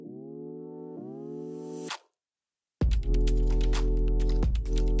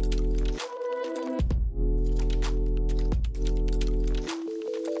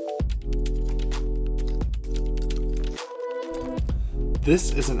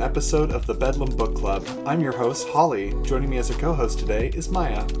This is an episode of the Bedlam Book Club. I'm your host, Holly. Joining me as a co-host today is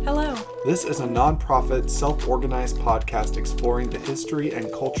Maya. Hello. This is a non-profit, self-organized podcast exploring the history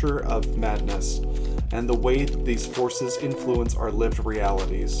and culture of madness and the way that these forces influence our lived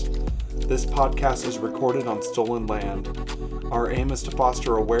realities. This podcast is recorded on stolen land. Our aim is to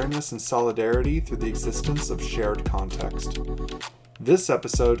foster awareness and solidarity through the existence of shared context. This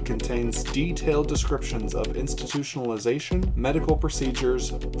episode contains detailed descriptions of institutionalization, medical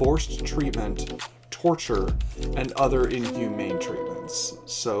procedures, forced treatment, torture, and other inhumane treatments.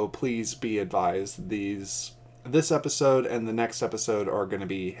 So please be advised, this episode and the next episode are going to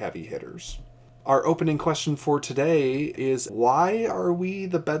be heavy hitters. Our opening question for today is, why are we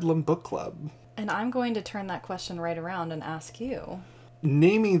the Bedlam Book Club? And I'm going to turn that question right around and ask you.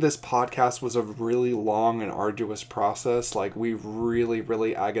 Naming this podcast was a really long and arduous process. We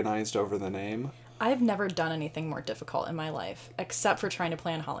really agonized over the name. I've never done anything more difficult in my life, except for trying to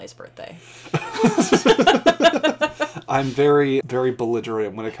plan Holly's birthday. I'm very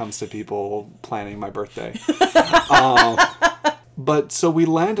belligerent when it comes to people planning my birthday. But so we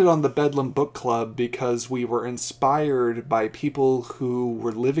landed on the Bedlam Book Club because we were inspired by people who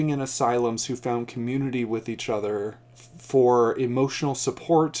were living in asylums who found community with each other for emotional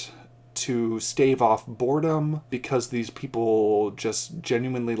support, to stave off boredom, because these people just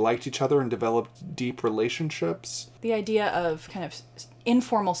genuinely liked each other and developed deep relationships. The idea of kind of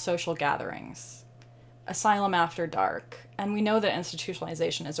informal social gatherings, asylum after dark, and we know that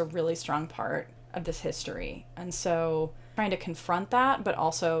institutionalization is a really strong part of this history, and so trying to confront that but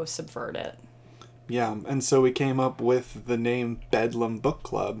also subvert it. Yeah, and so we came up with the name Bedlam Book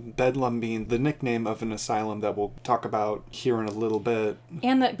Club. Bedlam being the nickname of an asylum that we'll talk about here in a little bit.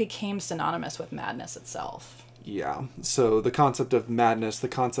 And that became synonymous with madness itself. Yeah, so the concept of madness, the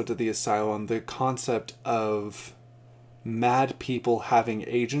concept of the asylum, the concept of mad people having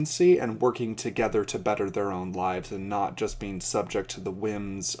agency and working together to better their own lives and not just being subject to the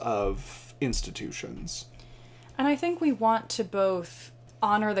whims of institutions. And I think we want to both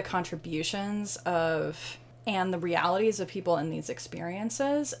honor the contributions of and the realities of people in these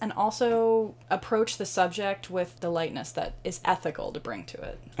experiences, and also approach the subject with the lightness that is ethical to bring to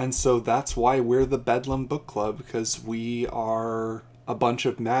it. And so that's why we're the Bedlam Book Club, because we are a bunch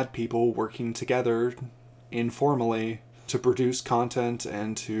of mad people working together informally to produce content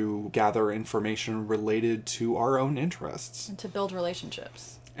and to gather information related to our own interests. And to build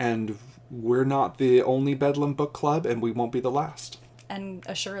relationships. And we're not the only Bedlam Book Club, and we won't be the last. And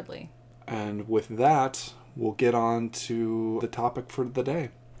assuredly. And with that, we'll get on to the topic for the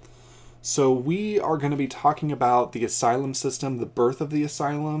day. So we are going to be talking about the asylum system, the birth of the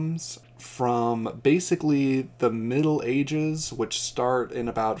asylums, from basically the Middle Ages, which start in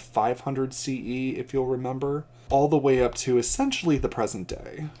about 500 CE, if you'll remember, all the way up to essentially the present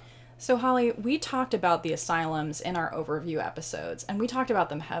day. So, Holly, we talked about the asylums in our overview episodes, and we talked about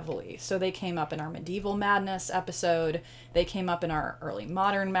them heavily. So they came up in our medieval madness episode, they came up in our early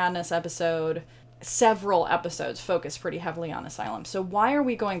modern madness episode. Several episodes focus pretty heavily on asylums. So why are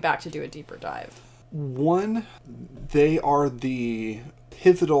we going back to do a deeper dive? One, they are the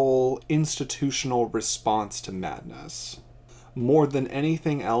pivotal institutional response to madness. More than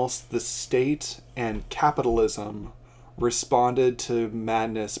anything else, the state and capitalism responded to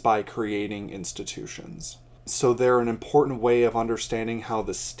madness by creating institutions. So they're an important way of understanding how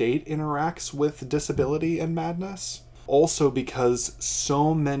the state interacts with disability and madness. Also because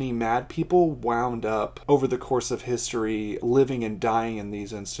so many mad people wound up over the course of history living and dying in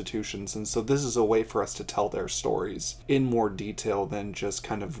these institutions. And so this is a way for us to tell their stories in more detail than just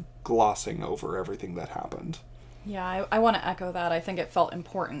kind of glossing over everything that happened. Yeah, I want to echo that. I think it felt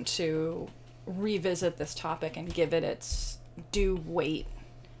important to revisit this topic and give it its due weight,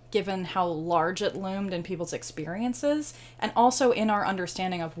 given how large it loomed in people's experiences, and also in our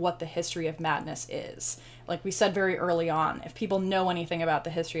understanding of what the history of madness is. Like we said very early on, if people know anything about the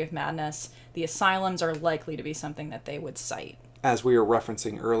history of madness, the asylums are likely to be something that they would cite. As we were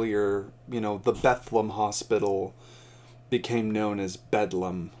referencing earlier, the Bedlam Hospital became known as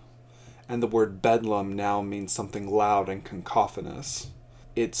Bedlam, and the word Bedlam now means something loud and cacophonous.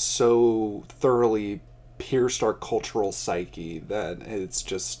 It's so thoroughly pierced our cultural psyche that it's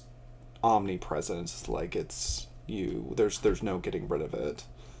just omnipresent. There's no getting rid of it.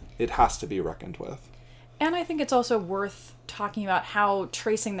 It has to be reckoned with. And I think it's also worth talking about how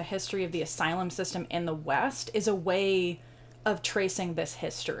tracing the history of the asylum system in the West is a way of tracing this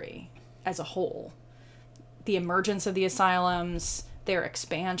history as a whole. The emergence of the asylums, their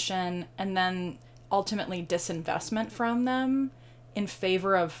expansion, and then ultimately disinvestment from them in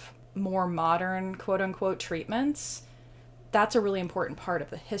favor of more modern, quote-unquote, treatments that's a really important part of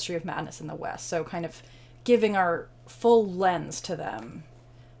the history of madness in the West. So kind of giving our full lens to them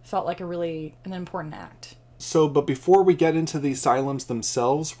felt like an important act. So, but before we get into the asylums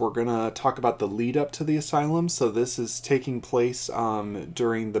themselves, we're going to talk about the lead up to the asylums. So this is taking place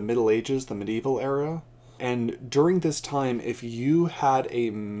during the Middle Ages, the medieval era. And during this time, if you had a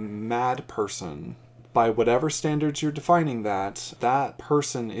mad person, by whatever standards you're defining that, that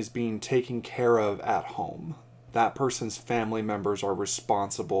person is being taken care of at home. That person's family members are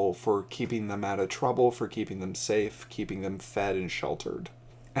responsible for keeping them out of trouble, for keeping them safe, keeping them fed and sheltered.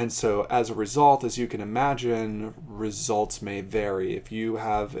 And so as a result, as you can imagine, results may vary. If you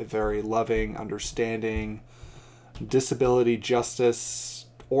have a very loving, understanding, disability justice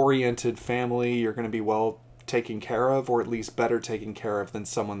oriented family, you're going to be well taken care of, or at least better taken care of than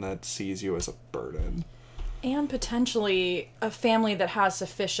someone that sees you as a burden. And potentially a family that has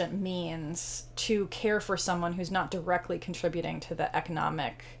sufficient means to care for someone who's not directly contributing to the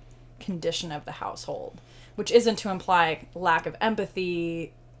economic condition of the household, which isn't to imply lack of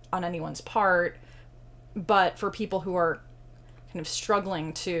empathy on anyone's part, but for people who are kind of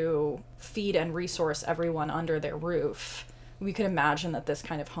struggling to feed and resource everyone under their roof, we could imagine that this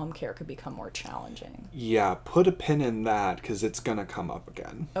kind of home care could become more challenging. Yeah, put a pin in that because it's going to come up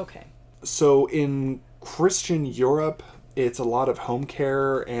again. Okay. So in Christian Europe, it's a lot of home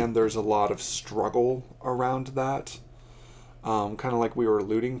care and there's a lot of struggle around that, kind of like we were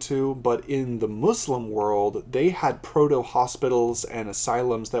alluding to. But in the Muslim world, they had proto-hospitals and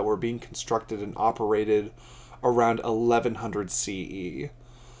asylums that were being constructed and operated around 1100 CE,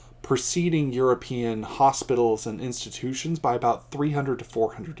 preceding European hospitals and institutions by about 300 to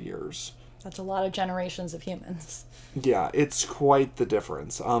 400 years. That's a lot of generations of humans. Yeah, it's quite the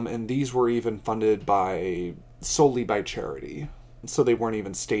difference. And these were even funded solely by charity. So they weren't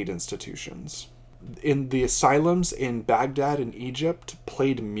even state institutions. In the asylums in Baghdad and Egypt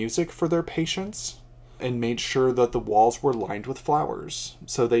played music for their patients and made sure that the walls were lined with flowers.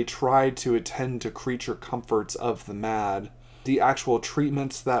 So they tried to attend to creature comforts of the mad. The actual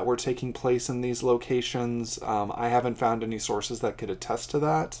treatments that were taking place in these locations, I haven't found any sources that could attest to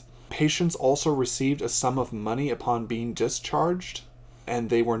that. Patients also received a sum of money upon being discharged, and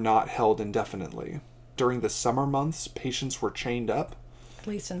they were not held indefinitely. During the summer months, patients were chained up. At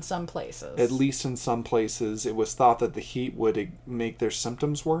least in some places. At least in some places. It was thought that the heat would make their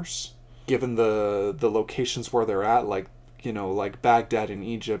symptoms worse. Given the locations where they're at, like Baghdad in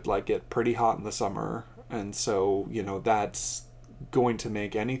Egypt, get pretty hot in the summer. And so, that's going to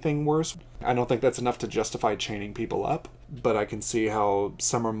make anything worse. I don't think that's enough to justify chaining people up, but I can see how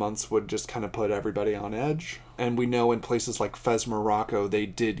summer months would just kind of put everybody on edge. And we know in places like Fez, Morocco, they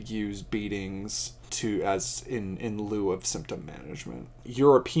did use beatings as in lieu of symptom management.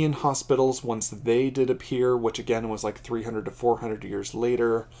 European hospitals, once they did appear, which again was 300 to 400 years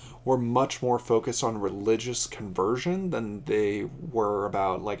later, were much more focused on religious conversion than they were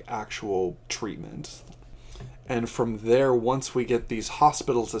about actual treatment. And from there, once we get these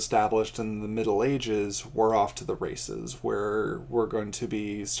hospitals established in the Middle Ages, we're off to the races, where we're going to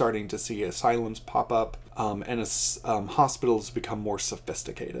be starting to see asylums pop up, and hospitals become more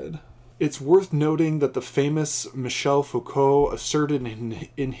sophisticated. It's worth noting that the famous Michel Foucault asserted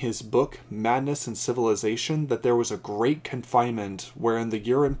in his book, Madness and Civilization, that there was a great confinement wherein the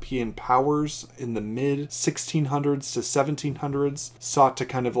European powers in the mid-1600s to 1700s sought to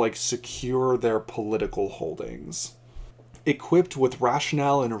kind of secure their political holdings. Equipped with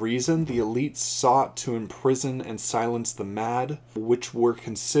rationale and reason, the elites sought to imprison and silence the mad, which were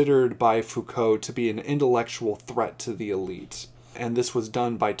considered by Foucault to be an intellectual threat to the elite. And this was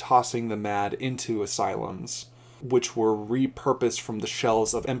done by tossing the mad into asylums, which were repurposed from the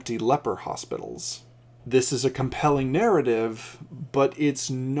shells of empty leper hospitals. This is a compelling narrative, but it's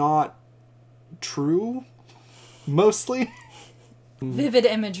not true, mostly. Vivid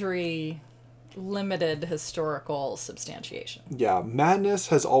imagery, limited historical substantiation. Yeah, madness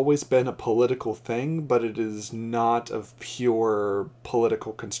has always been a political thing, but it is not of pure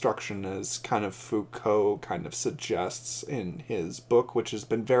political construction, as kind of Foucault kind of suggests in his book, which has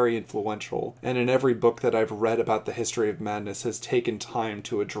been very influential. And in every book that I've read about the history of madness has taken time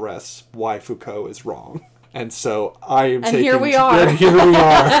to address why Foucault is wrong. And so here we are.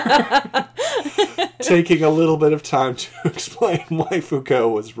 Taking a little bit of time to explain why Foucault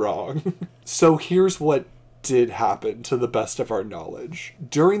was wrong. So here's what did happen to the best of our knowledge.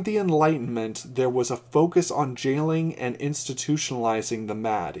 During the Enlightenment, there was a focus on jailing and institutionalizing the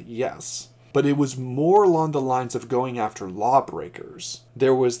mad, yes. But it was more along the lines of going after lawbreakers.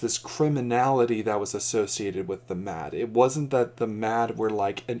 There was this criminality that was associated with the Mad. It wasn't that the Mad were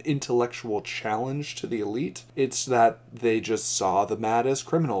like an intellectual challenge to the elite. It's that they just saw the Mad as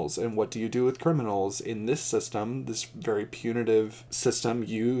criminals. And what do you do with criminals? In this system, this very punitive system,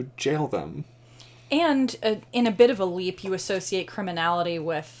 you jail them. And in a bit of a leap, you associate criminality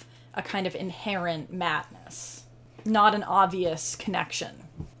with a kind of inherent madness. Not an obvious connection.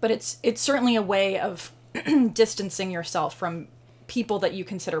 But it's certainly a way of distancing yourself from people that you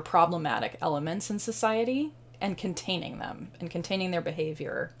consider problematic elements in society and containing them and containing their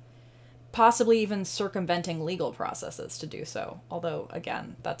behavior. Possibly even circumventing legal processes to do so. Although,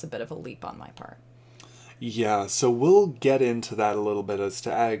 again, that's a bit of a leap on my part. Yeah, so we'll get into that a little bit as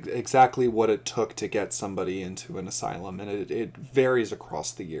to exactly what it took to get somebody into an asylum, and it varies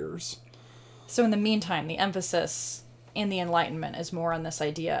across the years. So in the meantime, the emphasis in the Enlightenment is more on this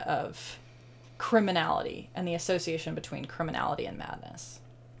idea of criminality and the association between criminality and madness.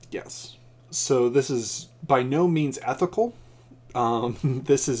 Yes. So this is by no means ethical.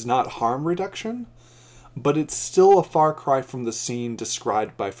 This is not harm reduction, but it's still a far cry from the scene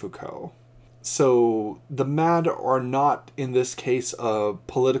described by Foucault. So the Mad are not, in this case,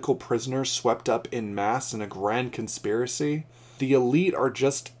 political prisoners swept up en masse in a grand conspiracy. The elite are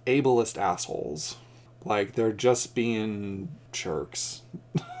just ableist assholes. Like, they're just being jerks.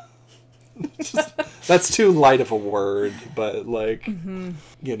 That's too light of a word, but, like,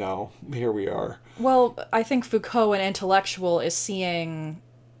 you know, here we are. Well, I think Foucault, an intellectual, is seeing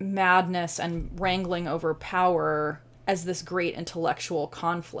madness and wrangling over power as this great intellectual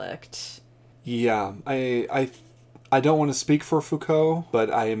conflict. Yeah, I don't want to speak for Foucault,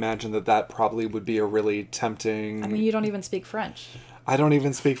 but I imagine that probably would be a really tempting... I mean, you don't even speak French. I don't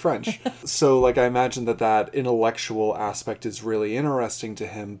even speak French. So, like, I imagine that intellectual aspect is really interesting to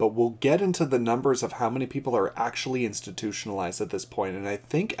him, but we'll get into the numbers of how many people are actually institutionalized at this point, and I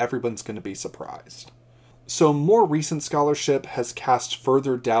think everyone's going to be surprised. So, more recent scholarship has cast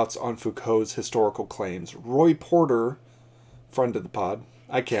further doubts on Foucault's historical claims. Roy Porter, friend of the pod,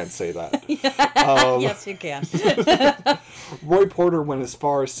 I can't say that. Yes, you can. Roy Porter went as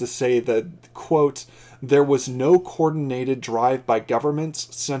far as to say that, quote, there was no coordinated drive by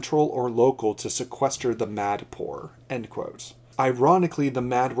governments, central or local, to sequester the Mad poor, end quote. Ironically, the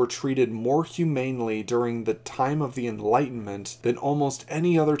Mad were treated more humanely during the time of the Enlightenment than almost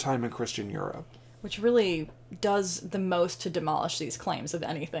any other time in Christian Europe. Which really does the most to demolish these claims of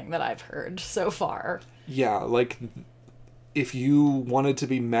anything that I've heard so far. Yeah, like... if you wanted to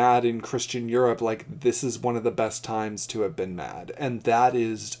be mad in Christian Europe, like, this is one of the best times to have been mad. And that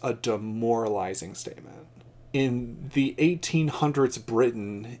is a demoralizing statement. In the 1800s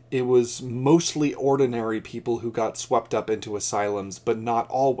Britain, it was mostly ordinary people who got swept up into asylums, but not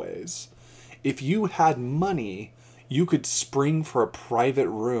always. If you had money, you could spring for a private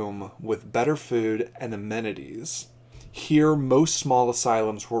room with better food and amenities. Here, most small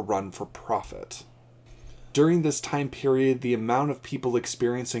asylums were run for profit. During this time period, the amount of people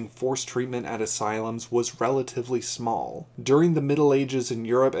experiencing forced treatment at asylums was relatively small. During the Middle Ages in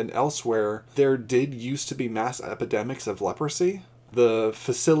Europe and elsewhere, there did used to be mass epidemics of leprosy. The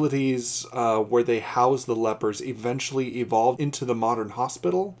facilities where they housed the lepers eventually evolved into the modern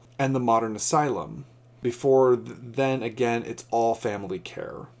hospital and the modern asylum. Before then, again, it's all family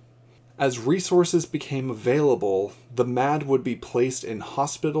care. As resources became available, the Mad would be placed in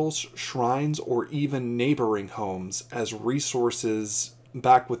hospitals, shrines, or even neighboring homes as resources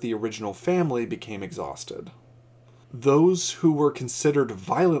back with the original family became exhausted. Those who were considered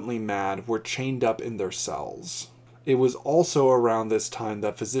violently mad were chained up in their cells. It was also around this time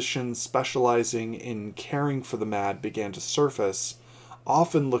that physicians specializing in caring for the Mad began to surface,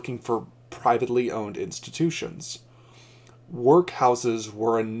 often looking for privately owned institutions. Workhouses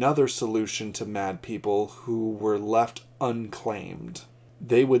were another solution to mad people who were left unclaimed.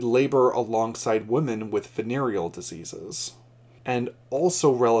 They would labor alongside women with venereal diseases. And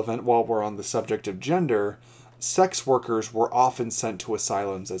also relevant while we're on the subject of gender, sex workers were often sent to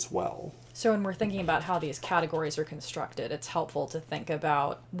asylums as well. So when we're thinking about how these categories are constructed, it's helpful to think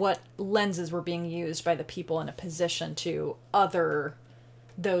about what lenses were being used by the people in a position to other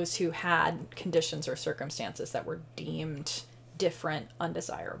those who had conditions or circumstances that were deemed different,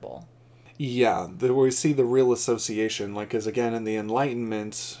 undesirable. Yeah, we see the real association, like, as again in the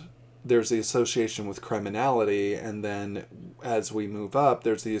Enlightenment, there's the association with criminality, and then as we move up,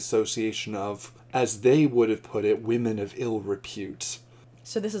 there's the association of, as they would have put it, women of ill repute.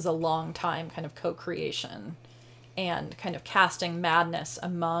 So this is a long time kind of co-creation and kind of casting madness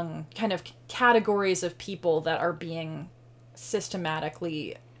among kind of categories of people that are being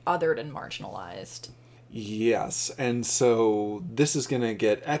systematically othered and marginalized. Yes, and so this is going to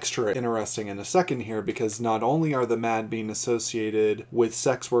get extra interesting in a second here, because not only are the MAD being associated with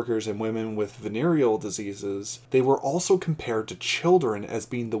sex workers and women with venereal diseases, they were also compared to children as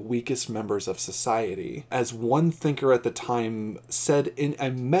being the weakest members of society. As one thinker at the time said in a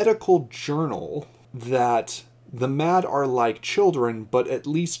medical journal that the MAD are like children, but at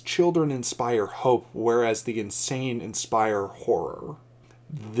least children inspire hope, whereas the insane inspire horror.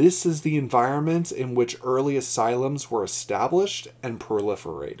 This is the environment in which early asylums were established and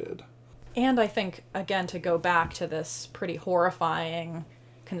proliferated. And I think, again, to go back to this pretty horrifying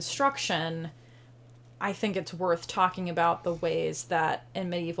construction, I think it's worth talking about the ways that in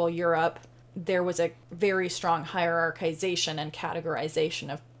medieval Europe there was a very strong hierarchization and categorization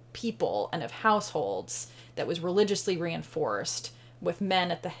of people and of households that was religiously reinforced, with men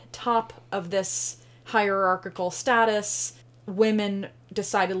at the top of this hierarchical status, women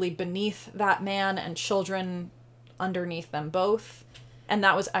decidedly beneath that man, and children underneath them both. And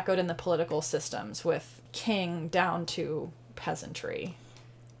that was echoed in the political systems, with king down to peasantry.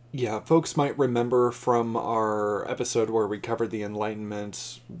 Yeah, folks might remember from our episode where we covered the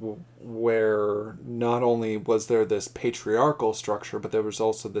Enlightenment, where not only was there this patriarchal structure, but there was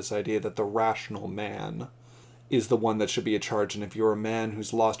also this idea that the rational man is the one that should be in charge, and if you're a man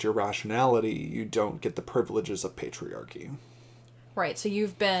who's lost your rationality, you don't get the privileges of patriarchy. Right, so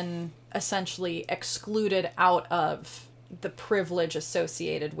you've been essentially excluded out of the privilege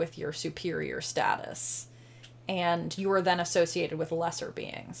associated with your superior status. And you are then associated with lesser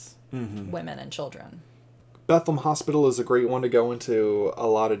beings, women and children. Bedlam Hospital is a great one to go into a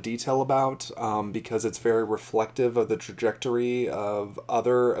lot of detail about, because it's very reflective of the trajectory of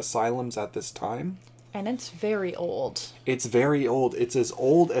other asylums at this time. And it's very old. It's very old. It's as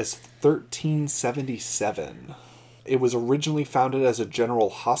old as 1377. It was originally founded as a general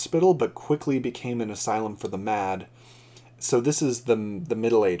hospital, but quickly became an asylum for the MAD. So this is the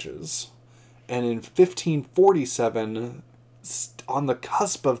Middle Ages. And in 1547, on the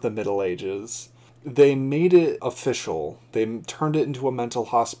cusp of the Middle Ages, they made it official. They turned it into a mental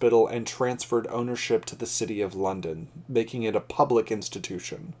hospital and transferred ownership to the City of London, making it a public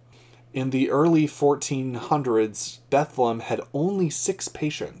institution. In the early 1400s, Bedlam had only 6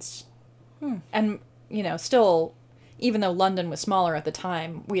 patients. And, still, even though London was smaller at the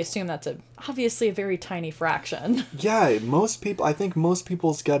time, we assume that's obviously a very tiny fraction. Yeah, I think most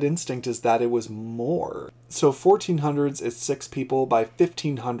people's gut instinct is that it was more. So 1400s is 6 people. By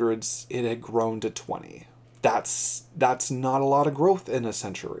 1500s, it had grown to 20. That's not a lot of growth in a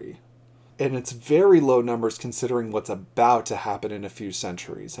century. And it's very low numbers considering what's about to happen in a few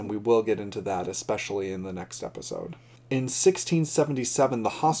centuries, and we will get into that, especially in the next episode. In 1677, the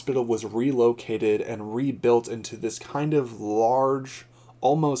hospital was relocated and rebuilt into this kind of large,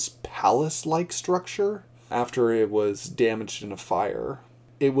 almost palace-like structure after it was damaged in a fire.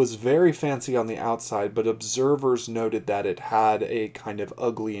 It was very fancy on the outside, but observers noted that it had a kind of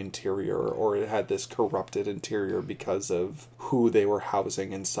ugly interior, or it had this corrupted interior because of who they were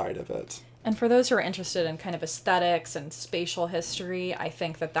housing inside of it. And for those who are interested in kind of aesthetics and spatial history, I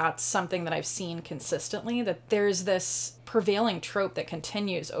think that that's something that I've seen consistently, that there's this prevailing trope that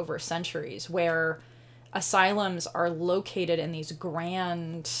continues over centuries where asylums are located in these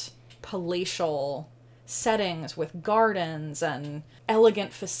grand palatial settings with gardens and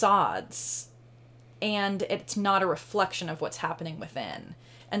elegant facades, and it's not a reflection of what's happening within.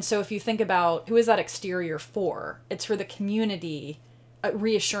 And so if you think about who is that exterior for, it's for the community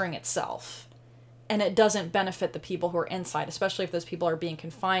reassuring itself, and it doesn't benefit the people who are inside, especially if those people are being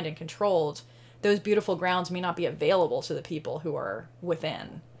confined and controlled. Those beautiful grounds may not be available to the people who are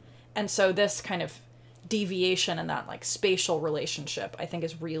within. And so this kind of deviation in that spatial relationship, I think,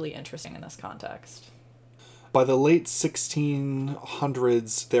 is really interesting in this context. By the late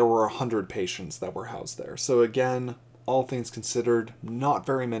 1600s, there were 100 patients that were housed there. So again, all things considered, not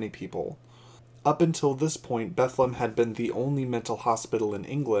very many people. Up until this point, Bedlam had been the only mental hospital in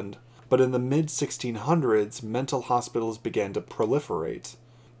England, but in the mid-1600s, mental hospitals began to proliferate.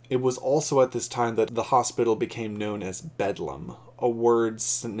 It was also at this time that the hospital became known as Bedlam, a word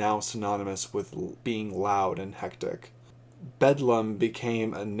now synonymous with being loud and hectic. Bedlam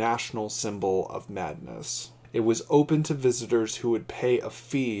became a national symbol of madness. It was open to visitors who would pay a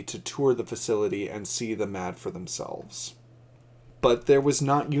fee to tour the facility and see the MAD for themselves. But there was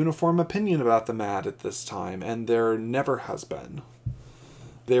not uniform opinion about the MAD at this time, and there never has been.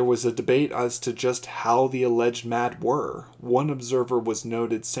 There was a debate as to just how the alleged MAD were. One observer was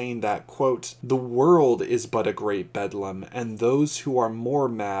noted saying that, quote, "The world is but a great bedlam, and those who are more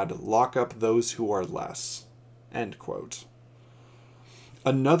mad lock up those who are less." End quote.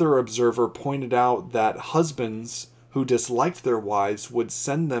 Another observer pointed out that husbands who disliked their wives would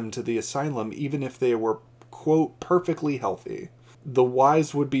send them to the asylum even if they were, quote, perfectly healthy. The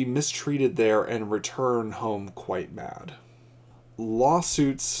wives would be mistreated there and return home quite mad.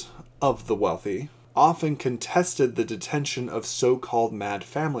 Lawsuits of the wealthy often contested the detention of so-called mad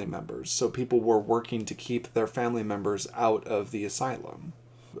family members, so people were working to keep their family members out of the asylum,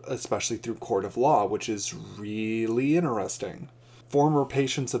 especially through court of law, which is really interesting. Former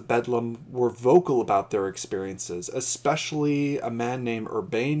patients of Bedlam were vocal about their experiences, especially a man named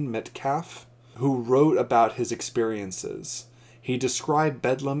Urbain Metcalfe, who wrote about his experiences. He described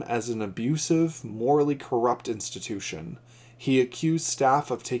Bedlam as an abusive, morally corrupt institution. He accused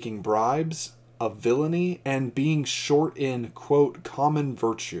staff of taking bribes, of villainy, and being short in, quote, common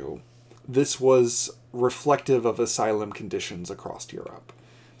virtue. This was reflective of asylum conditions across Europe.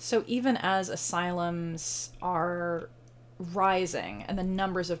 So even as asylums are rising and the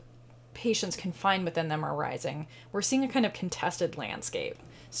numbers of patients confined within them are rising, we're seeing a kind of contested landscape.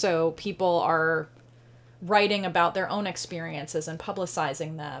 So people are writing about their own experiences and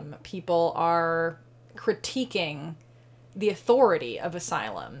publicizing them. People are critiquing the authority of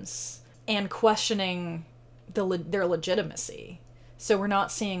asylums and questioning their legitimacy. So we're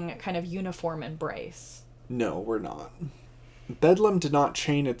not seeing a kind of uniform embrace. No, we're not. Bedlam did not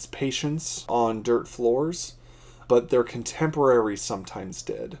chain its patients on dirt floors, but their contemporaries sometimes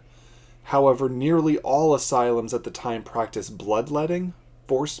did. However, nearly all asylums at the time practiced bloodletting,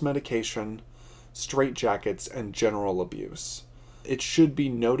 forced medication, straitjackets, and general abuse. It should be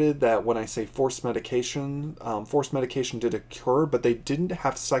noted that when I say forced medication did occur, but they didn't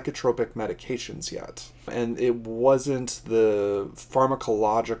have psychotropic medications yet. And it wasn't the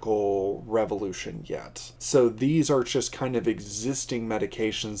pharmacological revolution yet. So these are just kind of existing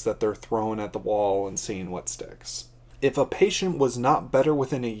medications that they're throwing at the wall and seeing what sticks. If a patient was not better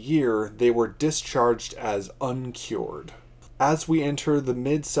within a year, they were discharged as uncured. As we enter the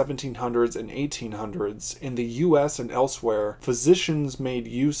mid-1700s and 1800s, in the US and elsewhere, physicians made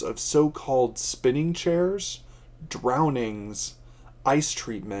use of so-called spinning chairs, drownings, ice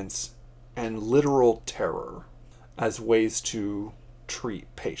treatments, and literal terror as ways to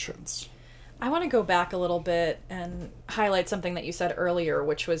treat patients. I want to go back a little bit and highlight something that you said earlier,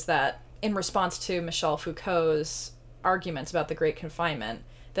 which was that in response to Michel Foucault's arguments about the Great Confinement,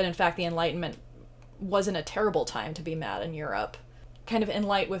 that in fact the Enlightenment wasn't a terrible time to be mad in Europe. Kind of in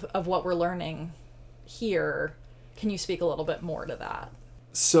light of what we're learning here, can you speak a little bit more to that?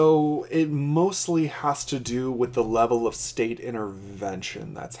 So it mostly has to do with the level of state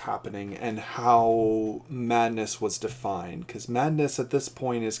intervention that's happening and how madness was defined. Because madness at this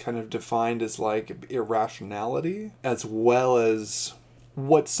point is kind of defined as like irrationality, as well as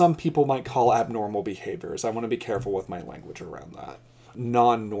what some people might call abnormal behaviors. I want to be careful with my language around that.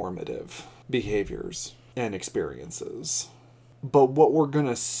 Non-normative behaviors and experiences. But what we're going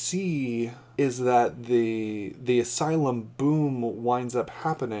to see is that the asylum boom winds up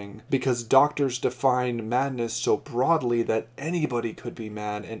happening because doctors define madness so broadly that anybody could be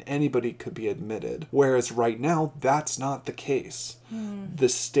mad and anybody could be admitted. Whereas right now, that's not the case. The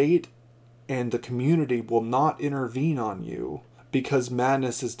state and the community will not intervene on you because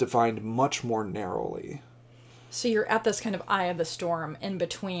madness is defined much more narrowly. So you're at this kind of eye of the storm in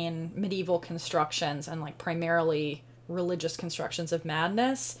between medieval constructions and like primarily religious constructions of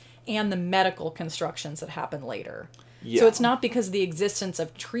madness and the medical constructions that happen later. Yeah. So it's not because the existence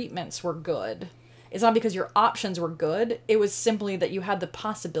of treatments were good. It's not because your options were good. It was simply that you had the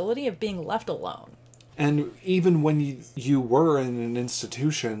possibility of being left alone. And even when you were in an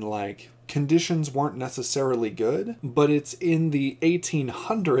institution, like, conditions weren't necessarily good, but it's in the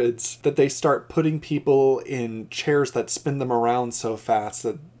 1800s that they start putting people in chairs that spin them around so fast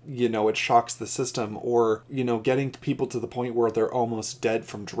that, you know, it shocks the system, or, you know, getting people to the point where they're almost dead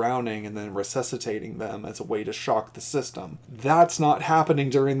from drowning and then resuscitating them as a way to shock the system. That's not happening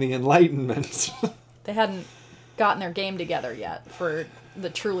during the Enlightenment. They hadn't gotten their game together yet for the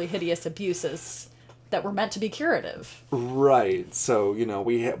truly hideous abuses that were meant to be curative. Right. So, you know,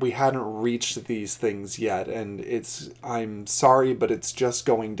 we hadn't reached these things yet, and I'm sorry, but it's just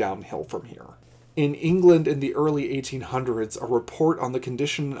going downhill from here. In England in the early 1800s, a report on the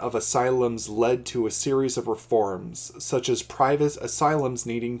condition of asylums led to a series of reforms, such as private asylums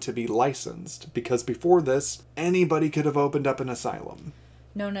needing to be licensed, because before this, anybody could have opened up an asylum.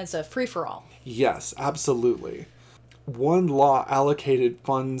 Known as a free-for-all. Yes, absolutely. One law allocated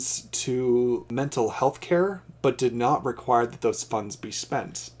funds to mental health care, but did not require that those funds be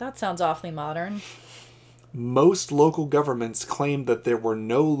spent. That sounds awfully modern. Most local governments claimed that there were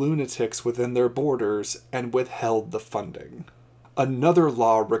no lunatics within their borders and withheld the funding. Another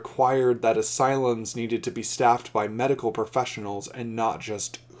law required that asylums needed to be staffed by medical professionals and not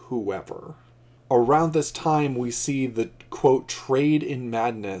just whoever. Around this time, we see the, quote, trade in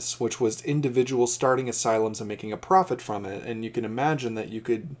madness, which was individuals starting asylums and making a profit from it. And you can imagine that you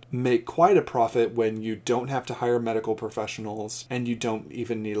could make quite a profit when you don't have to hire medical professionals and you don't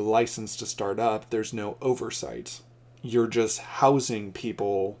even need a license to start up. There's no oversight. You're just housing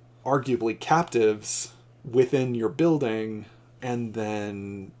people, arguably captives, within your building and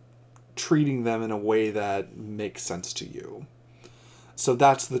then treating them in a way that makes sense to you. So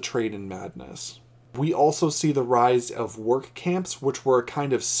that's the trade in madness. We also see the rise of work camps, which were a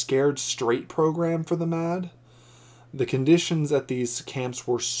kind of scared straight program for the mad. The conditions at these camps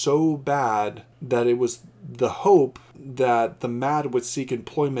were so bad that it was the hope that the mad would seek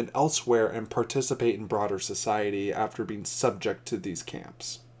employment elsewhere and participate in broader society after being subject to these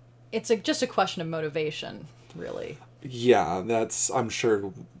camps. It's just a question of motivation, really. Yeah, I'm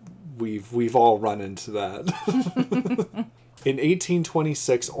sure we've all run into that. In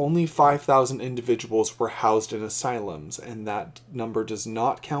 1826, only 5,000 individuals were housed in asylums, and that number does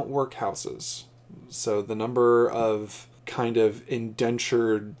not count workhouses. So the number of kind of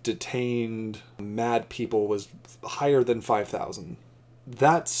indentured, detained, mad people was higher than 5,000.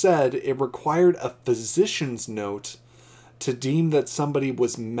 That said, it required a physician's note to deem that somebody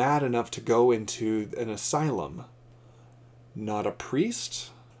was mad enough to go into an asylum. Not a priest,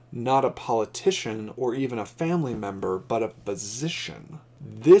 not a politician, or even a family member, but a physician.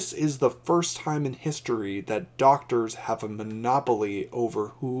 This is the first time in history that doctors have a monopoly over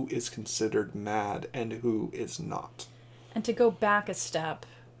who is considered mad and who is not. And to go back a step,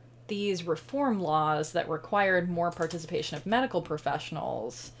 these reform laws that required more participation of medical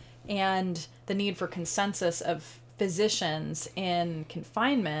professionals and the need for consensus of physicians in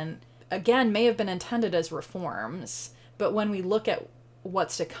confinement, again, may have been intended as reforms, but when we look at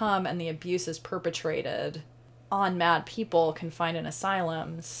what's to come and the abuses perpetrated on mad people confined in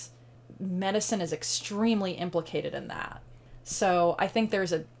asylums, medicine is extremely implicated in that. So I think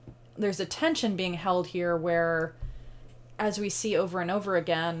there's a tension being held here where, as we see over and over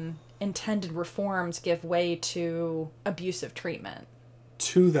again, intended reforms give way to abusive treatment.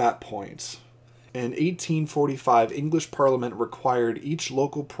 To that point, in 1845, English Parliament required each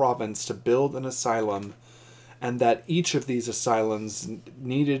local province to build an asylum, and that each of these asylums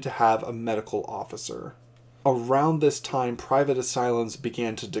needed to have a medical officer. Around this time, private asylums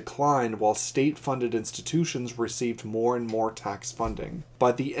began to decline while state-funded institutions received more and more tax funding.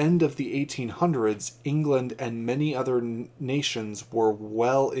 By the end of the 1800s, England and many other nations were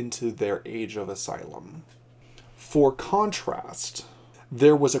well into their age of asylum. For contrast,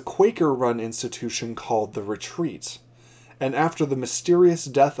 there was a Quaker-run institution called the Retreat, and after the mysterious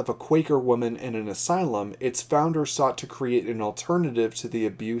death of a Quaker woman in an asylum, its founder sought to create an alternative to the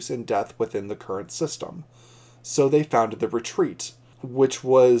abuse and death within the current system. So they founded the Retreat, which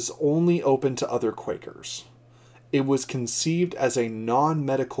was only open to other Quakers. It was conceived as a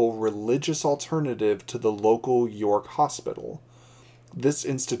non-medical religious alternative to the local York Hospital. This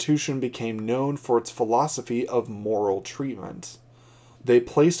institution became known for its philosophy of moral treatment. They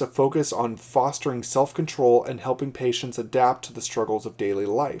placed a focus on fostering self-control and helping patients adapt to the struggles of daily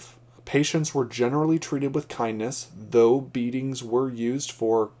life. Patients were generally treated with kindness, though beatings were used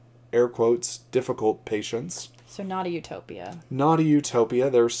for, air quotes, difficult patients. So not a utopia. Not a utopia.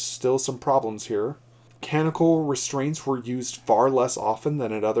 There's still some problems here. Mechanical restraints were used far less often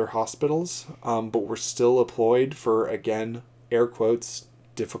than at other hospitals, but were still employed for, again, air quotes,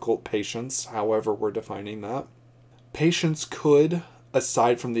 difficult patients, however we're defining that. Patients could,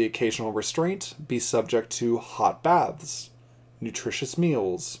 aside from the occasional restraint, be subject to hot baths, nutritious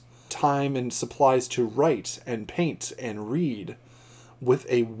meals, time and supplies to write and paint and read, with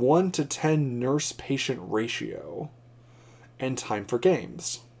a 1 to 10 nurse-patient ratio, and time for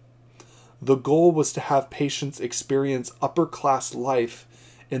games. The goal was to have patients experience upper-class life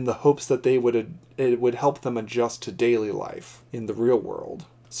in the hopes that it would help them adjust to daily life in the real world.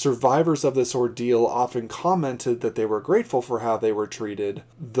 Survivors of this ordeal often commented that they were grateful for how they were treated,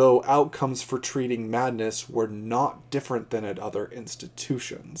 though outcomes for treating madness were not different than at other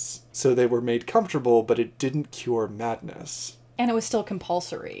institutions. So they were made comfortable, but it didn't cure madness. And it was still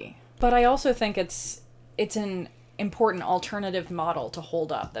compulsory. But I also think it's an important alternative model to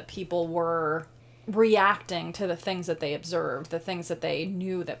hold up, that people were reacting to the things that they observed, the things that they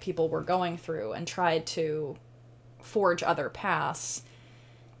knew that people were going through, and tried to forge other paths.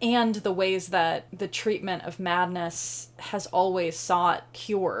 And the ways that the treatment of madness has always sought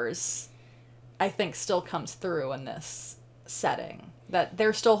cures, I think still comes through in this setting. That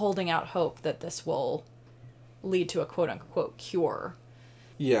they're still holding out hope that this will lead to a quote-unquote cure.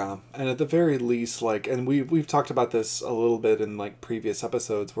 Yeah, and at the very least, like, and we've talked about this a little bit in, like, previous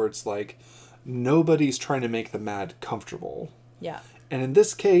episodes, where it's like, nobody's trying to make the mad comfortable. Yeah. And in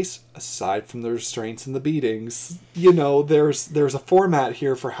this case, aside from the restraints and the beatings, you know, there's a format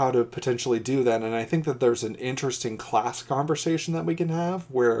here for how to potentially do that. And I think that there's an interesting class conversation that we can have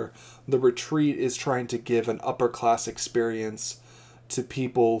where the retreat is trying to give an upper class experience to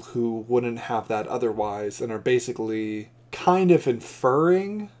people who wouldn't have that otherwise, and are basically kind of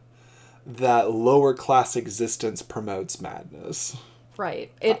inferring that lower class existence promotes madness.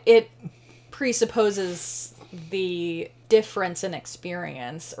 Right. It presupposes the difference in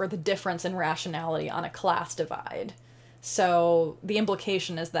experience or the difference in rationality on a class divide. So the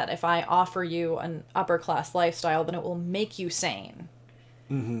implication is that if I offer you an upper class lifestyle, then it will make you sane.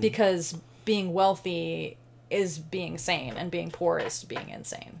 Mm-hmm. Because being wealthy is being sane and being poor is being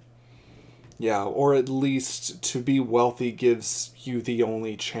insane. Yeah, or at least to be wealthy gives you the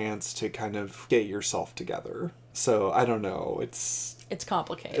only chance to kind of get yourself together. So I don't know. It's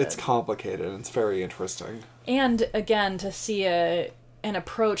complicated. It's complicated, and it's very interesting. And again, to see an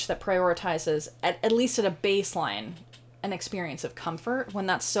approach that prioritizes, at least at a baseline, an experience of comfort, when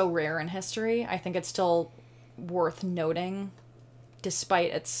that's so rare in history, I think it's still worth noting,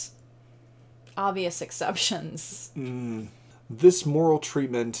 despite its obvious exceptions. This moral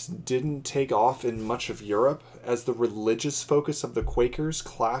treatment didn't take off in much of Europe, as the religious focus of the Quakers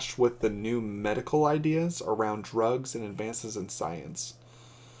clashed with the new medical ideas around drugs and advances in science.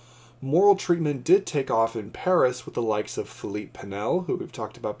 Moral treatment did take off in Paris with the likes of Philippe Pinel, who we've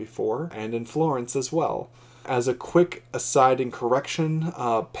talked about before, and in Florence as well. As a quick aside and correction,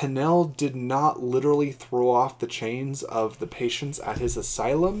 Pinel did not literally throw off the chains of the patients at his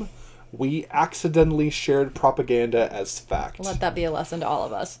asylum. We accidentally shared propaganda as fact. Let that be a lesson to all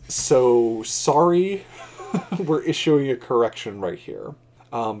of us. So, sorry, we're issuing a correction right here.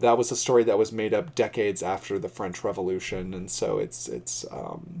 That was a story that was made up decades after the French Revolution, and so it's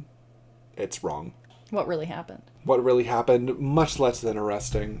wrong. What really happened? What really happened, much less than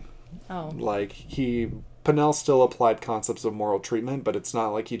arresting. Oh. Like, Pinel still applied concepts of moral treatment, but it's not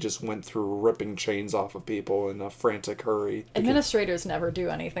like he just went through ripping chains off of people in a frantic hurry. Administrators never do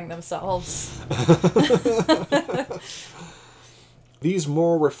anything themselves. These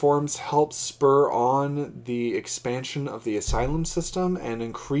moral reforms helped spur on the expansion of the asylum system and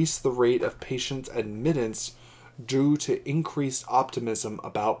increase the rate of patients' admittance due to increased optimism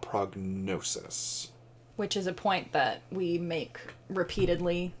about prognosis. Which is a point that we make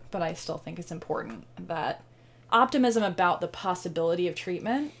repeatedly, but I still think it's important, that optimism about the possibility of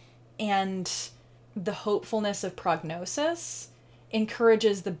treatment and the hopefulness of prognosis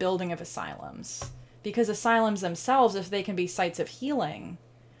encourages the building of asylums. Because asylums themselves, if they can be sites of healing...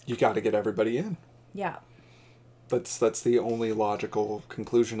 You got to get everybody in. Yeah. That's the only logical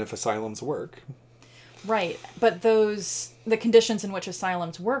conclusion if asylums work. Right, but the conditions in which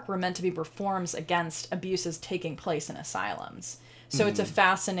asylums work were meant to be reforms against abuses taking place in asylums. So it's a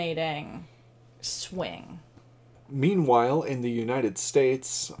fascinating swing. Meanwhile, in the United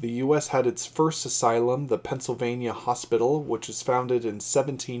States, the U.S. had its first asylum, the Pennsylvania Hospital, which was founded in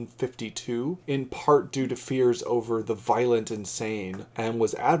 1752, in part due to fears over the violent insane, and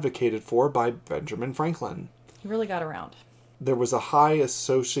was advocated for by Benjamin Franklin. He really got around. There was a high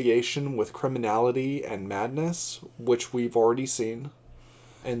association with criminality and madness, which we've already seen.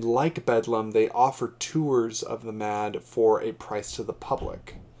 And like Bedlam, they offer tours of the mad for a price to the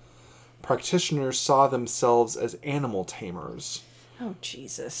public. Practitioners saw themselves as animal tamers. Oh,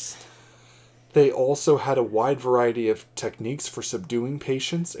 Jesus. They also had a wide variety of techniques for subduing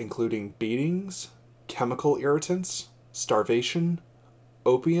patients, including beatings, chemical irritants, starvation,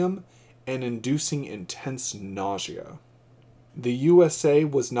 opium, and inducing intense nausea. The USA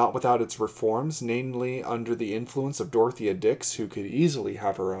was not without its reforms, namely under the influence of Dorothea Dix, who could easily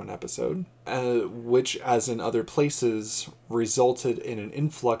have her own episode, which, as in other places, resulted in an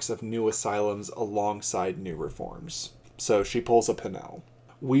influx of new asylums alongside new reforms. So she pulls a Pinel.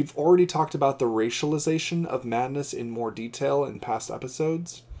 We've already talked about the racialization of madness in more detail in past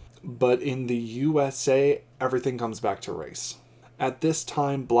episodes, but in the USA, everything comes back to race. At this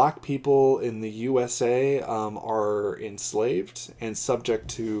time, black people in the USA are enslaved and subject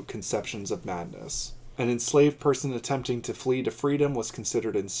to conceptions of madness. An enslaved person attempting to flee to freedom was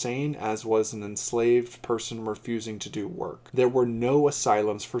considered insane, as was an enslaved person refusing to do work. There were no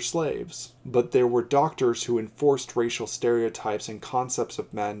asylums for slaves, but there were doctors who enforced racial stereotypes and concepts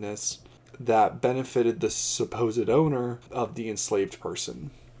of madness that benefited the supposed owner of the enslaved person.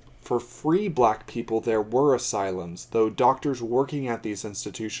 For free black people, there were asylums, though doctors working at these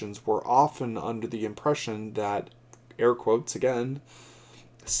institutions were often under the impression that, air quotes again,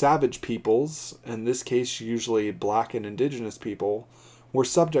 savage peoples, in this case usually black and indigenous people, were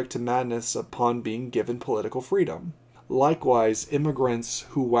subject to madness upon being given political freedom. Likewise, immigrants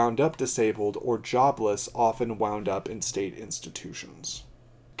who wound up disabled or jobless often wound up in state institutions.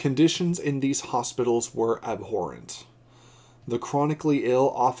 Conditions in these hospitals were abhorrent. The chronically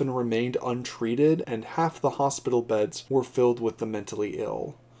ill often remained untreated, and half the hospital beds were filled with the mentally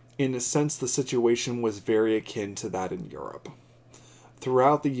ill. In a sense, the situation was very akin to that in Europe.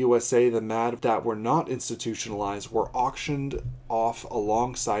 Throughout the USA, the mad that were not institutionalized were auctioned off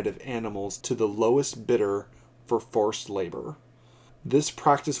alongside of animals to the lowest bidder for forced labor. This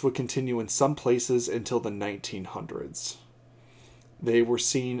practice would continue in some places until the 1900s. They were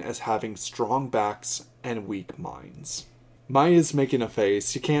seen as having strong backs and weak minds. Maya's making a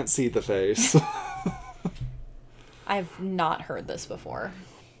face. You can't see the face. I've not heard this before.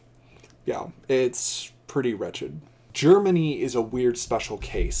 Yeah, it's pretty wretched. Germany is a weird special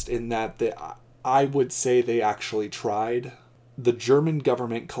case in that I would say they actually tried. The German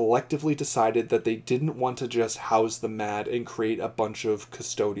government collectively decided that they didn't want to just house the mad and create a bunch of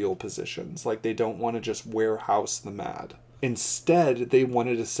custodial positions. Like, they don't want to just warehouse the mad. Instead, they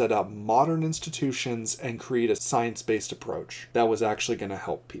wanted to set up modern institutions and create a science-based approach that was actually going to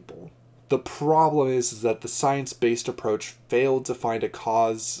help people. The problem is that the science-based approach failed to find a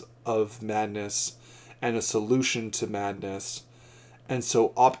cause of madness and a solution to madness, and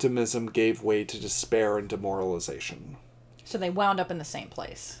so optimism gave way to despair and demoralization. So they wound up in the same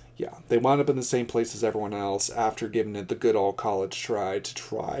place. Yeah, they wound up in the same place as everyone else after giving it the good old college try to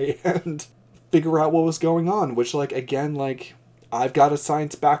try and figure out what was going on, which, like, again, like, I've got a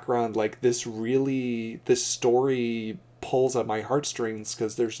science background. Like, this story pulls at my heartstrings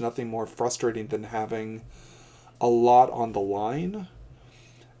because there's nothing more frustrating than having a lot on the line,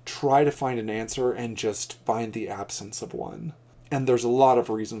 try to find an answer, and just find the absence of one. And there's a lot of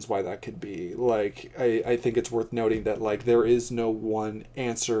reasons why that could be. Like, I think it's worth noting that, like, there is no one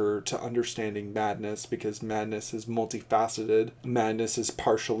answer to understanding madness because madness is multifaceted. Madness is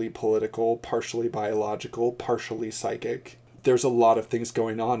partially political, partially biological, partially psychic. There's a lot of things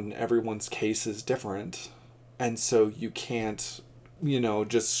going on, and everyone's case is different. And so you can't,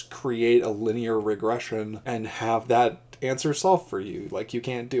 just create a linear regression and have that answer solved for you. Like, you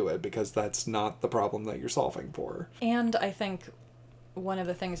can't do it because that's not the problem that you're solving for. And I think one of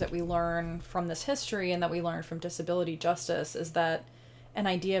the things that we learn from this history and that we learn from disability justice is that an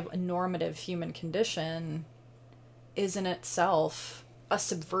idea of a normative human condition is in itself a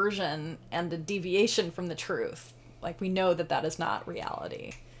subversion and a deviation from the truth. Like, we know that that is not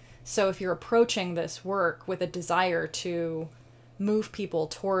reality. So if you're approaching this work with a desire to move people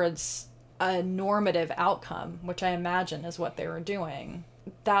towards a normative outcome, which I imagine is what they were doing,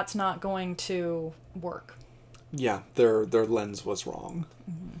 that's not going to work. Yeah, their lens was wrong.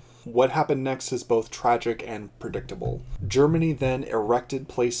 Mm-hmm. What happened next is both tragic and predictable. Germany then erected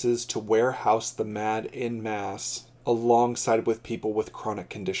places to warehouse the mad en masse alongside with people with chronic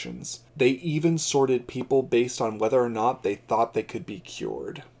conditions. They even sorted people based on whether or not they thought they could be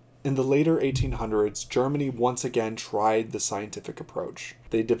cured. In the later 1800s, Germany once again tried the scientific approach.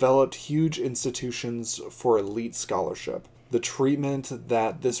 They developed huge institutions for elite scholarship. The treatment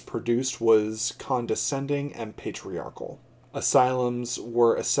that this produced was condescending and patriarchal. Asylums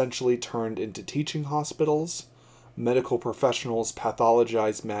were essentially turned into teaching hospitals. Medical professionals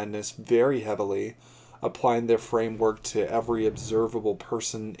pathologized madness very heavily, applying their framework to every observable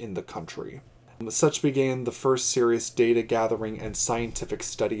person in the country. Such began the first serious data gathering and scientific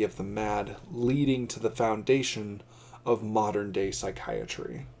study of the mad, leading to the foundation of modern-day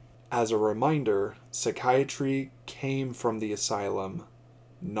psychiatry. As a reminder, psychiatry came from the asylum,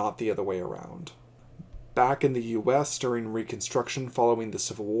 not the other way around. Back in the US during Reconstruction following the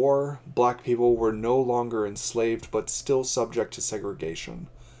Civil War, black people were no longer enslaved but still subject to segregation.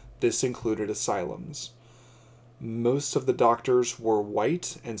 This included asylums. Most of the doctors were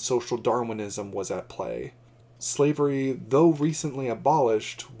white, and social Darwinism was at play. Slavery, though recently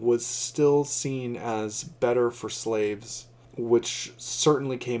abolished, was still seen as better for slaves, which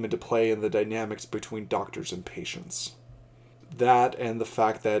certainly came into play in the dynamics between doctors and patients. That and the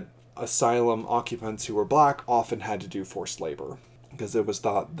fact that asylum occupants who were black often had to do forced labor, because it was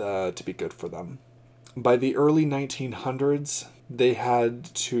thought to be good for them. By the early 1900s, they had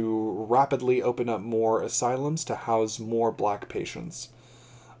to rapidly open up more asylums to house more black patients.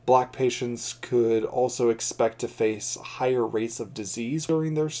 Black patients could also expect to face higher rates of disease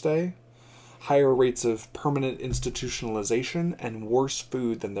during their stay. higher rates of permanent institutionalization, and worse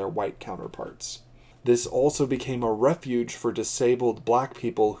food than their white counterparts. This also became a refuge for disabled black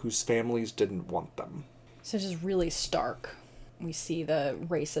people whose families didn't want them. So it's just really stark. We see the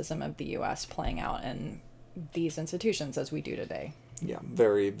racism of the U.S. playing out in these institutions as we do today. Yeah,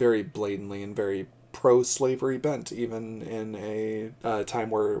 very, very blatantly and very pro-slavery bent, even in a time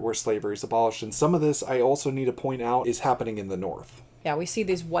where slavery is abolished. And some of this, I also need to point out, is happening in the North. Yeah, we see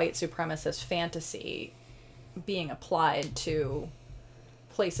these white supremacist fantasy being applied to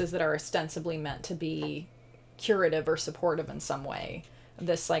places that are ostensibly meant to be curative or supportive in some way.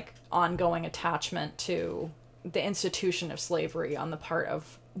 This like ongoing attachment to the institution of slavery on the part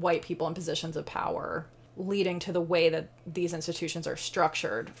of white people in positions of power, leading to the way that these institutions are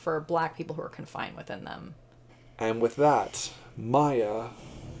structured for black people who are confined within them. And with that, Maya,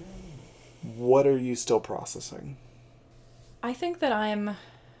 what are you still processing? I think that I'm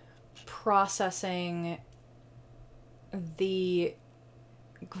processing the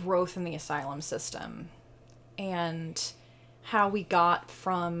growth in the asylum system and how we got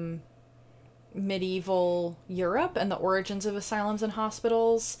from medieval Europe and the origins of asylums and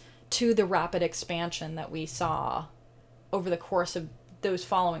hospitals to the rapid expansion that we saw over the course of those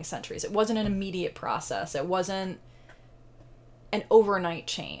following centuries. It wasn't an immediate process. It wasn't an overnight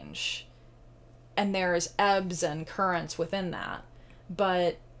change. And there's ebbs and currents within that.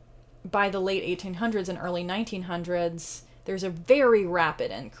 But by the late 1800s and early 1900s, there's a very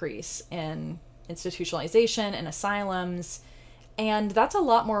rapid increase in institutionalization and asylums. And that's a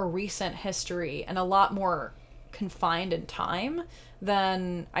lot more recent history and a lot more confined in time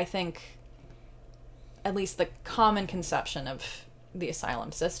than I think at least the common conception of the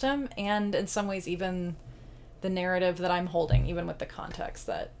asylum system, and in some ways even the narrative that I'm holding, even with the context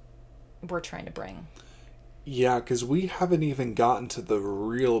that we're trying to bring. Yeah, because we haven't even gotten to the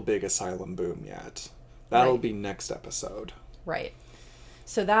real big asylum boom yet. That'll be next episode. Right.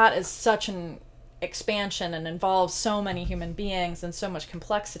 So that is such an expansion and involves so many human beings and so much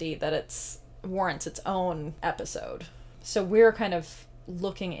complexity that it's warrants its own episode. So we're kind of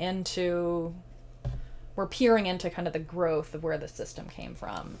we're peering into kind of the growth of where the system came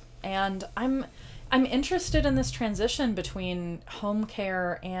from. And I'm interested in this transition between home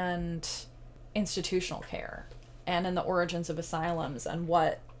care and institutional care, and in the origins of asylums and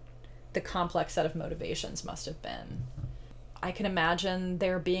what the complex set of motivations must have been. I can imagine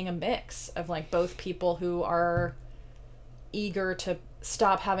there being a mix of like both people who are eager to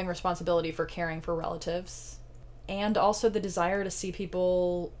stop having responsibility for caring for relatives, and also the desire to see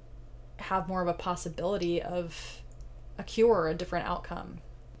people have more of a possibility of a cure or a different outcome.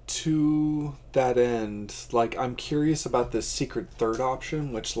 To that end, like, I'm curious about this secret third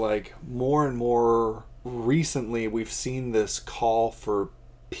option, which, like, more and more recently we've seen this call for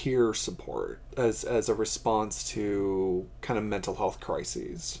peer support as a response to kind of mental health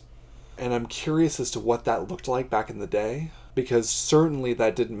crises. And I'm curious as to what that looked like back in the day, because certainly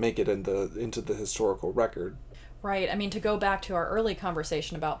that didn't make it into the historical record. Right. I mean, to go back to our early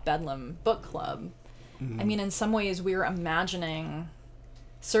conversation about Bedlam Book Club, I mean, in some ways we're imagining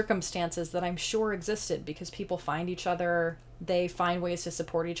circumstances that I'm sure existed because people find each other, they find ways to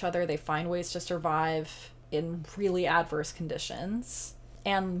support each other, they find ways to survive in really adverse conditions.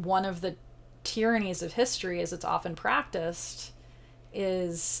 And one of the tyrannies of history, as it's often practiced,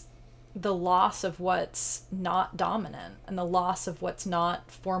 is the loss of what's not dominant and the loss of what's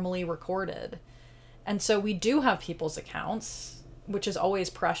not formally recorded. And so we do have people's accounts, which is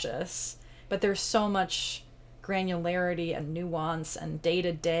always precious, but there's so much granularity and nuance and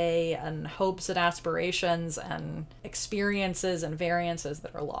day-to-day and hopes and aspirations and experiences and variances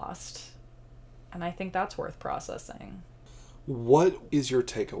that are lost. And I think that's worth processing. What is your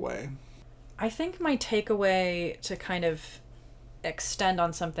takeaway? I think my takeaway, to kind of extend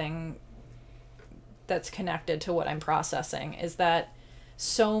on something that's connected to what I'm processing, is that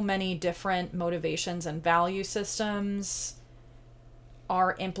so many different motivations and value systems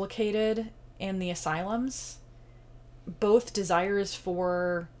are implicated in the asylums. Both desires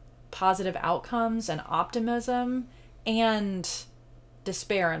for positive outcomes and optimism and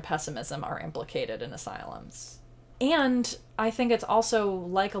despair and pessimism are implicated in asylums. And I think it's also,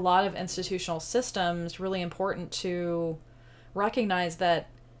 like a lot of institutional systems, really important to recognize that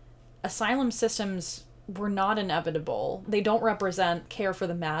asylum systems were not inevitable. They don't represent care for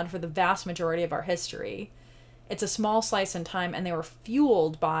the mad for the vast majority of our history. It's a small slice in time, and they were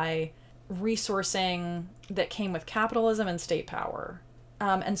fueled by resourcing that came with capitalism and state power.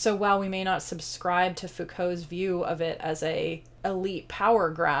 And so while we may not subscribe to Foucault's view of it as a elite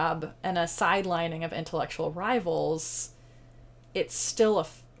power grab and a sidelining of intellectual rivals, it's still a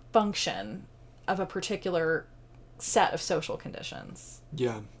function of a particular set of social conditions.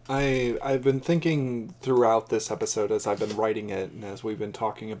 Yeah. I've been thinking throughout this episode as I've been writing it and as we've been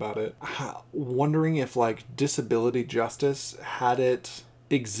talking about it, wondering if, like, disability justice, had it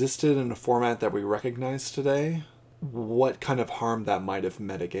existed in a format that we recognize today, what kind of harm that might have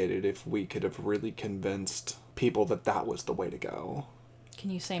mitigated if we could have really convinced people that that was the way to go. Can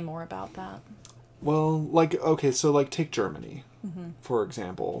you say more about that? Well, like, okay, so, like, take Germany, for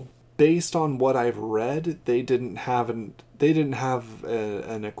example. Based on what I've read, they didn't have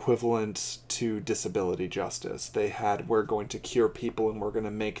an equivalent to disability justice. They had, we're going to cure people and we're going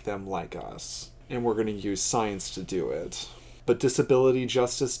to make them like us. And we're going to use science to do it. But disability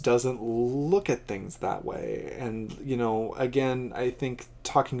justice doesn't look at things that way. And, you know, again, I think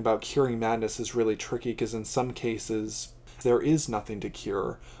talking about curing madness is really tricky because in some cases there is nothing to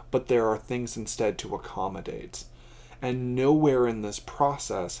cure, but there are things instead to accommodate. And nowhere in this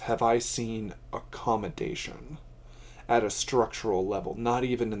process have I seen accommodation at a structural level, not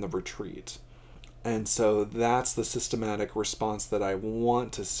even in the retreat. And so that's the systematic response that I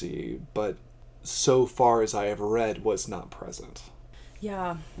want to see, but so far as I have read was not present.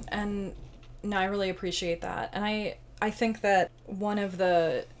 Yeah, and no, I really appreciate that. And I think that one of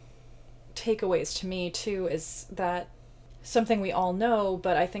the takeaways to me too is that something we all know,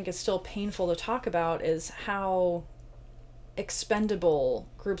 but I think is still painful to talk about, is how expendable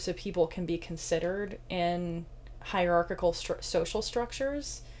groups of people can be considered in hierarchical social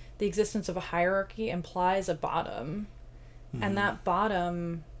structures. The existence of a hierarchy implies a bottom, and that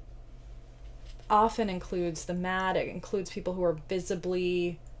bottom often includes the mad. It includes people who are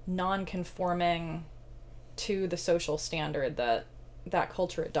visibly non-conforming to the social standard that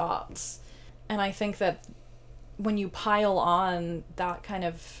culture adopts. And I think that when you pile on that kind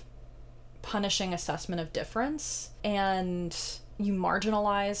of punishing assessment of difference and you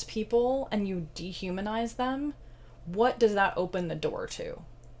marginalize people and you dehumanize them, what does that open the door to?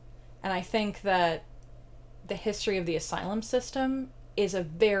 And I think that the history of the asylum system is a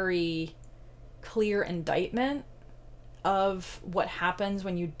very clear indictment of what happens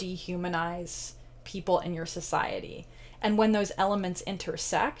when you dehumanize people in your society. And when those elements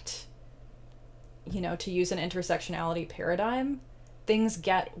intersect, you know, to use an intersectionality paradigm, things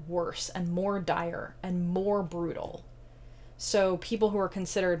get worse and more dire and more brutal. So people who are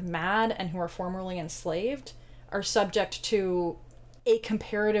considered mad and who are formerly enslaved are subject to a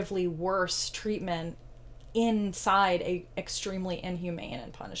comparatively worse treatment inside a extremely inhumane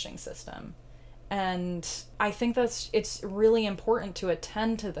and punishing system. And I think it's really important to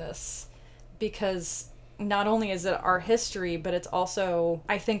attend to this, because not only is it our history, but it's also,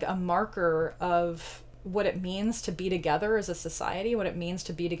 I think, a marker of what it means to be together as a society, what it means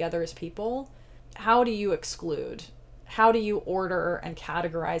to be together as people. How do you exclude? How do you order and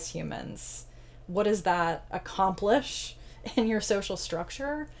categorize humans? What does that accomplish in your social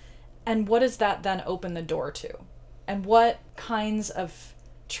structure? And what does that then open the door to? And what kinds of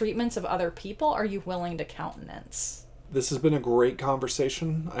treatments of other people are you willing to countenance? This has been a great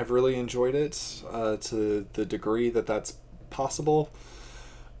conversation. I've really enjoyed it to the degree that that's possible.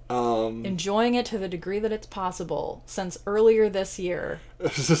 Enjoying it to the degree that it's possible since earlier this year.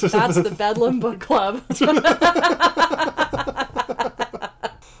 That's the Bedlam Book Club.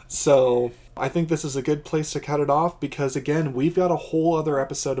 So I think this is a good place to cut it off because, again, we've got a whole other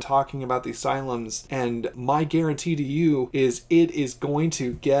episode talking about the asylums, and my guarantee to you is it is going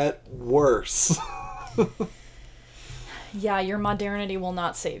to get worse. Yeah, your modernity will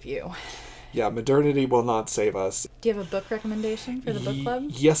not save you. Yeah, modernity will not save us. Do you have a book recommendation for the book club?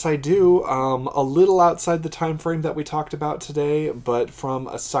 Yes, I do. A little outside the time frame that we talked about today, but From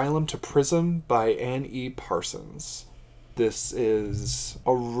Asylum to Prism by Anne E. Parsons. This is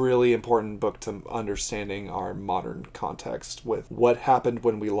a really important book to understanding our modern context with what happened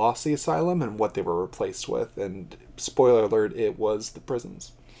when we lost the asylum and what they were replaced with. And spoiler alert, it was the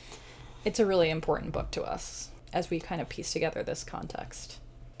prisons. It's a really important book to us as we kind of piece together this context.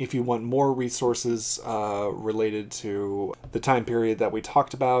 If you want more resources related to the time period that we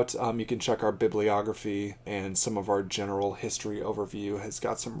talked about, you can check our bibliography, and some of our general history overview has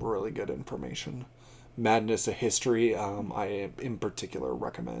got some really good information. Madness, a History, I in particular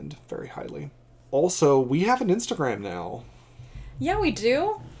recommend very highly. Also, we have an Instagram now. Yeah, we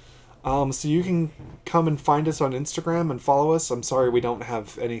do. So you can come and find us on Instagram and follow us. I'm sorry we don't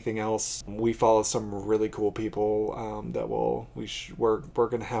have anything else. We follow some really cool people that we're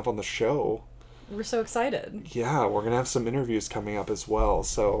going to have on the show. We're so excited. Yeah, we're going to have some interviews coming up as well.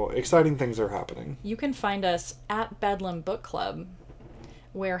 So exciting things are happening. You can find us at Bedlam Book Club,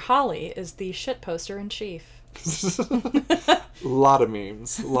 where Holly is the shitposter in chief. A lot of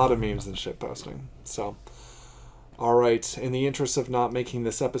memes and shit posting. So, all right. In the interest of not making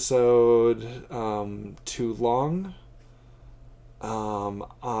this episode too long,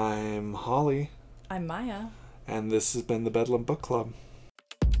 I'm Holly. I'm Maya. And this has been the Bedlam Book Club.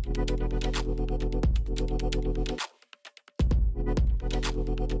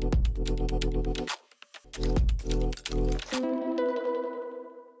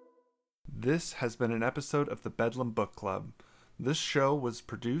 This has been an episode of the Bedlam Book Club. This show was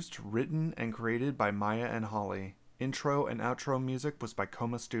produced, written, and created by Maya and Holly. Intro and outro music was by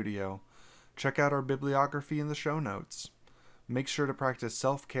Coma Studio. Check out our bibliography in the show notes. Make sure to practice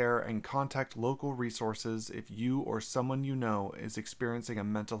self-care and contact local resources if you or someone you know is experiencing a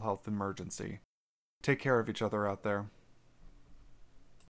mental health emergency. Take care of each other out there.